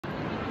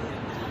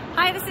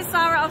Hi, this is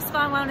Sara of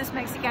Spa and Wellness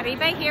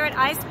Mexicaribe here at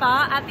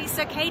ISPA at the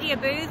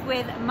Circadia booth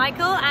with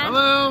Michael and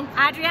Hello.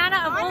 Adriana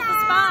of All the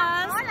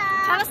Spas.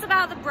 Hola. Tell us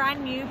about the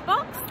brand new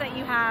box that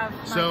you have,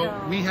 Michael.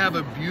 So we have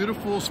a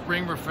beautiful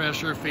spring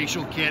refresher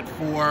facial kit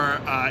for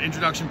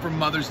introduction for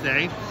Mother's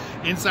Day.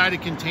 Inside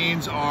it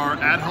contains our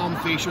at-home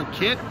facial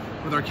kit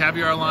with our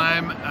caviar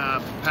lime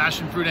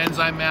passion fruit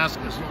enzyme mask,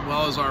 as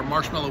well as our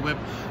marshmallow whip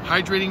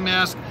hydrating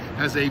mask.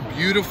 Has a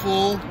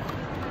beautiful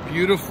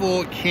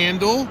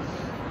candle.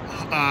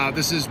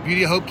 This is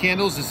Beauty of Hope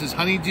candles. This is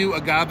honeydew,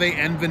 agave,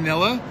 and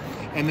vanilla.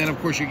 And then of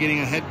course you're getting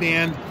a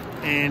headband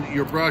and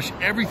your brush.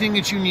 Everything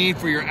that you need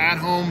for your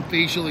at-home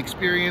facial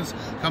experience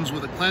comes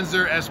with a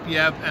cleanser,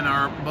 SPF, and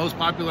our most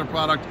popular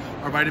product,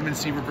 our vitamin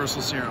C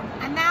reversal serum.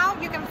 And now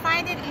you can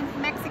find it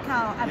in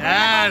Mexico. Available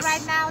Yes.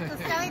 right now to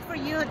sell it for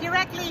you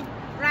directly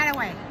right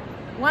away.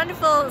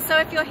 Wonderful. So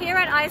if you're here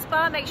at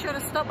ISPA, make sure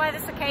to stop by the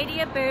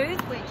Circadia booth,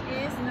 which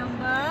is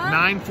number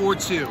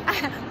 942.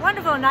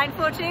 Wonderful,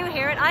 942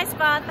 here at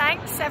ISPA.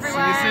 Thanks,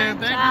 everyone. See you soon.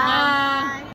 Thank you. Ciao.